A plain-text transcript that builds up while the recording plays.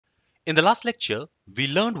In the last lecture, we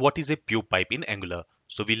learned what is a pure pipe in Angular.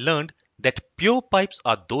 So we learned that pure pipes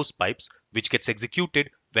are those pipes which gets executed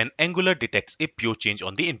when Angular detects a pure change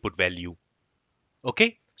on the input value.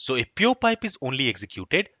 Okay, so a pure pipe is only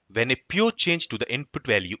executed when a pure change to the input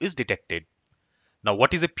value is detected. Now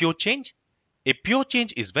what is a pure change? A pure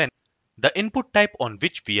change is when the input type on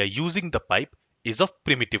which we are using the pipe is of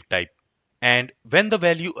primitive type. And when the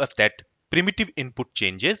value of that primitive input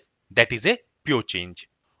changes, that is a pure change.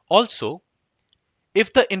 Also,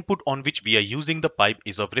 if the input on which we are using the pipe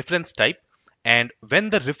is of reference type, and when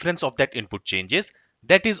the reference of that input changes,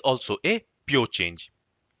 that is also a pure change.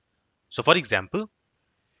 So for example,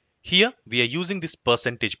 here we are using this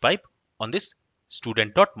percentage pipe on this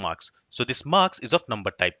student.marks. So this marks is of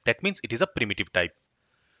number type. That means it is a primitive type.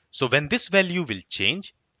 So when this value will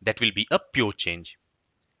change, that will be a pure change.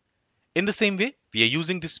 In the same way, we are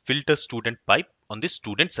using this filter student pipe on this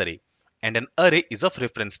students array, and an array is of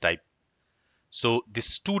reference type. So this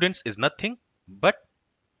students is nothing but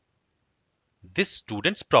this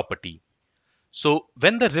student's property. So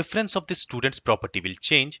when the reference of this student's property will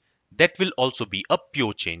change, that will also be a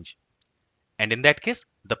pure change. And in that case,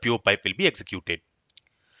 the pure pipe will be executed.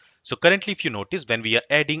 So currently, if you notice, when we are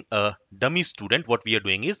adding a dummy student, what we are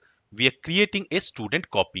doing is we are creating a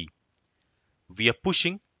student copy. We are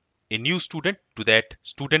pushing a new student to that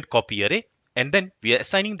student copy array, and then we are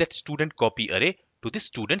assigning that student copy array to the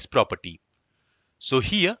student's property. So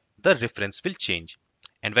here the reference will change,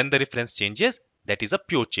 and when the reference changes, that is a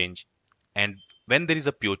pure change, and when there is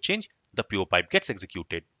a pure change, the pure pipe gets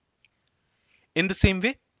executed. In the same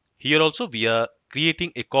way, here also we are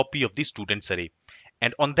creating a copy of the students array,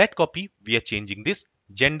 and on that copy we are changing this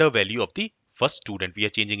gender value of the first student. We are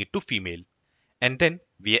changing it to female, and then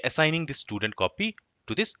we are assigning this student copy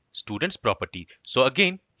to this student's property. So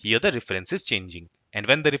again, here the reference is changing, and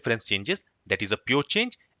when the reference changes, that is a pure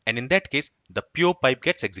change, and in that case the pure pipe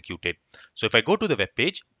gets executed. So if I go to the web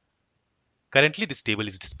page, currently this table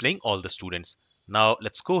is displaying all the students. Now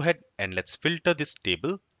let's go ahead and let's filter this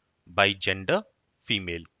table by gender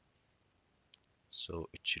female. So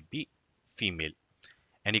it should be female,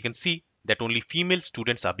 and you can see that only female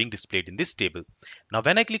students are being displayed in this table. Now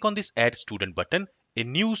when I click on this add student button, a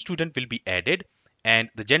new student will be added, and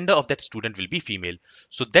the gender of that student will be female.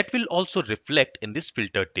 So that will also reflect in this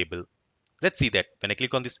filtered table. Let's see that when I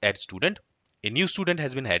click on this add student, a new student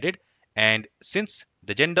has been added, and since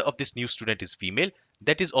the gender of this new student is female,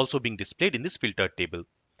 that is also being displayed in this filtered table.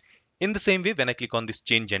 In the same way, when I click on this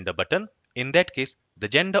change gender button, in that case, the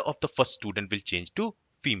gender of the first student will change to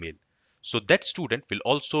female. So that student will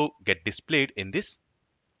also get displayed in this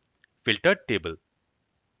filtered table,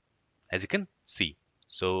 as you can see.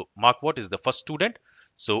 So mark what is the first student.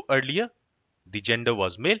 So earlier the gender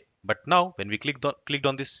was male, but now when we clicked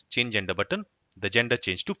on this change gender button, the gender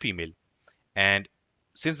changed to female. And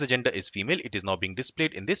since the gender is female, it is now being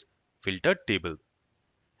displayed in this filtered table.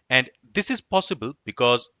 And this is possible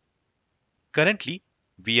because currently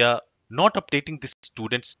we are not updating this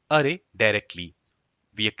students array directly.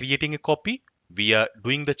 We are creating a copy, we are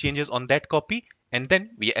doing the changes on that copy, and then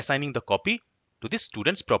we are assigning the copy to this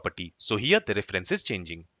student's property. So here the reference is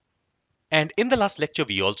changing. And in the last lecture,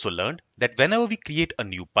 we also learned that whenever we create a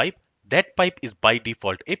new pipe, that pipe is by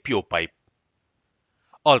default a pure pipe.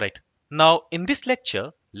 Alright, now in this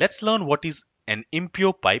lecture, let's learn what is an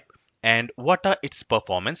impure pipe and what are its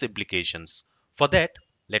performance implications. For that,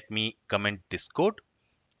 let me comment this code,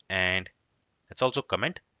 and let's also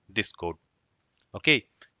comment this code. Okay,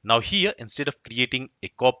 now here instead of creating a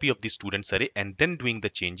copy of the students array and then doing the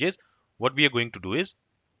changes, what we are going to do is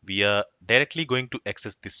we are directly going to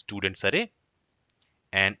access this students array,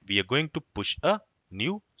 and we are going to push a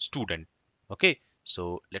new student. Okay,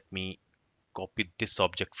 so let me copy this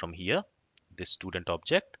object from here, this student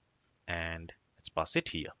object, and let's pass it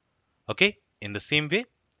here. Okay, in the same way,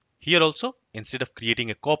 here also instead of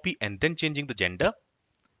creating a copy and then changing the gender,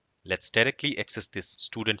 let's directly access this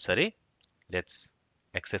students array. Let's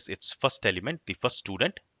access its first element, the first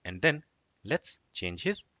student, and then let's change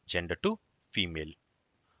his gender to female.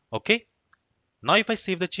 Okay, now if I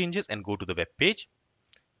save the changes and go to the web page,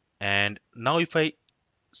 and now if I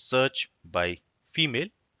search by female,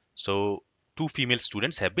 so two female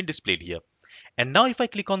students have been displayed here. And now if I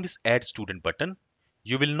click on this add student button,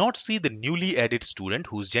 you will not see the newly added student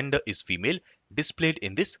whose gender is female displayed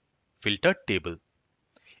in this filtered table.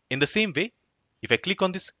 In the same way, if I click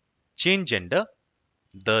on this change gender,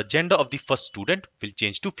 the gender of the first student will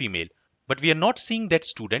change to female, but we are not seeing that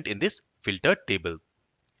student in this filtered table.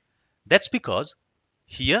 That's because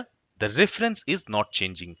here the reference is not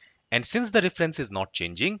changing, and since the reference is not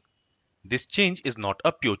changing, this change is not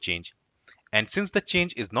a pure change. And since the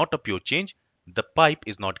change is not a pure change, the pipe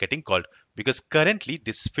is not getting called because currently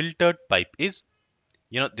this filtered pipe is,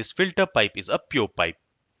 this filter pipe is a pure pipe.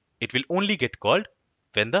 It will only get called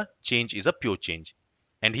when the change is a pure change.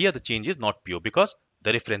 And here the change is not pure because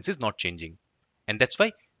the reference is not changing. And that's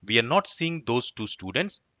why we are not seeing those two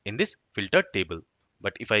students in this filtered table.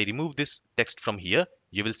 But if I remove this text from here,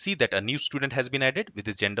 you will see that a new student has been added with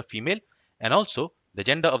his gender female, and also the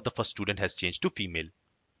gender of the first student has changed to female.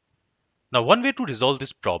 Now, one way to resolve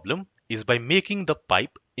this problem is by making the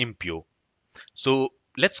pipe impure. So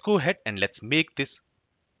let's go ahead and let's make this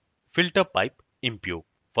filter pipe impure.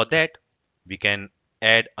 For that, we can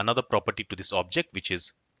add another property to this object, which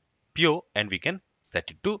is pure, and we can set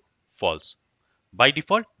it to false. By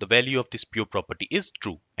default, the value of this pure property is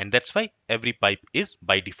true, and that's why every pipe is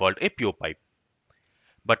by default a pure pipe.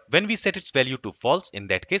 But when we set its value to false, in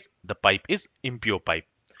that case, the pipe is impure pipe.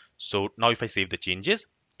 So now if I save the changes,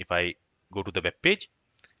 if I go to the web page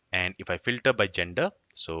and if I filter by gender,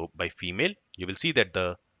 so by female, you will see that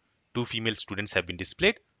the two female students have been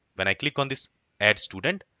displayed. When I click on this add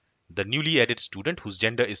student, the newly added student whose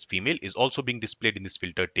gender is female is also being displayed in this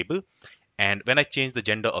filtered table. And when I change the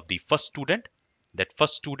gender of the first student, that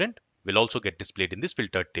first student will also get displayed in this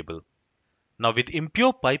filtered table. Now with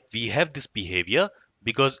impure pipe, we have this behavior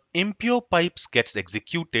because impure pipes gets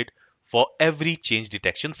executed for every change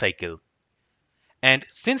detection cycle. And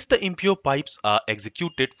since the impure pipes are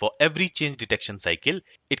executed for every change detection cycle,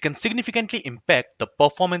 it can significantly impact the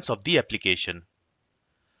performance of the application.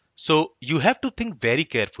 So you have to think very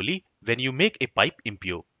carefully when you make a pipe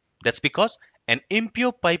impure. That's because an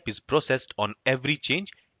impure pipe is processed on every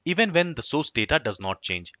change even when the source data does not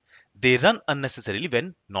change. They run unnecessarily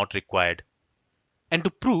when not required. And to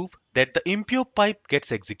prove that the impure pipe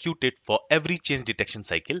gets executed for every change detection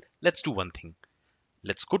cycle, let's do one thing.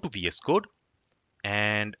 Let's go to VS Code,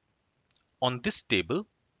 and on this table,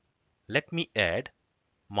 let me add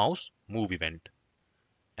mouse move event.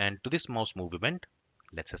 And to this mouse move event,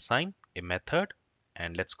 let's assign a method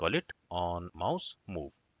and let's call it on mouse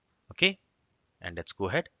move. Okay, and let's go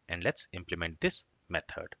ahead and let's implement this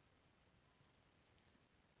method.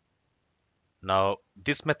 Now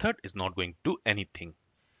this method is not going to do anything.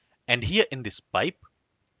 And here in this pipe,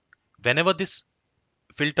 whenever this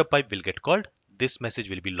filter pipe will get called, this message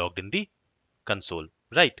will be logged in the console,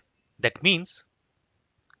 right? That means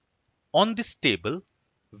on this table,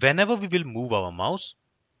 whenever we will move our mouse,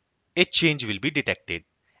 a change will be detected.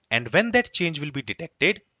 And when that change will be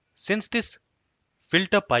detected, since this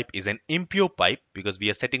filter pipe is an impure pipe because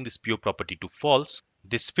we are setting this pure property to false,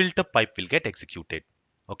 this filter pipe will get executed.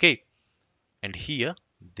 Okay, and here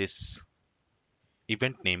this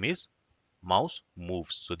event name is mouse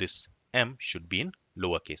moves. So this M should be in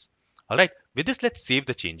lowercase. All right, with this, let's save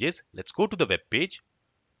the changes. Let's go to the web page.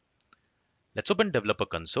 Let's open developer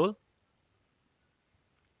console.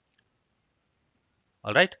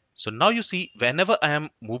 All right, so now you see whenever I am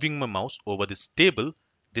moving my mouse over this table,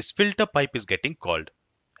 this filter pipe is getting called,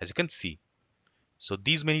 as you can see. So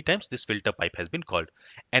these many times this filter pipe has been called.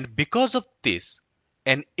 And because of this,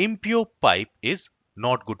 an impure pipe is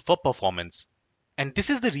not good for performance. And this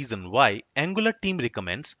is the reason why Angular team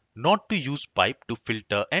recommends not to use pipe to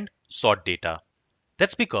filter and sort data.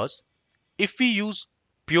 That's because if we use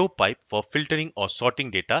pure pipe for filtering or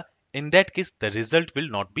sorting data, in that case, the result will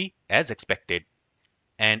not be as expected.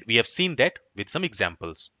 And we have seen that with some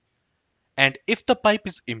examples. And if the pipe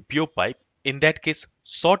is impure pipe, in that case,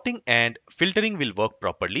 sorting and filtering will work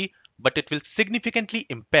properly, but it will significantly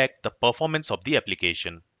impact the performance of the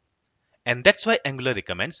application. And that's why Angular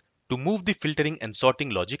recommends to move the filtering and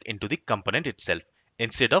sorting logic into the component itself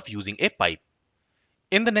instead of using a pipe.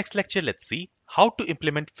 In the next lecture, let's see how to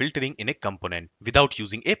implement filtering in a component without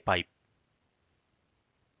using a pipe.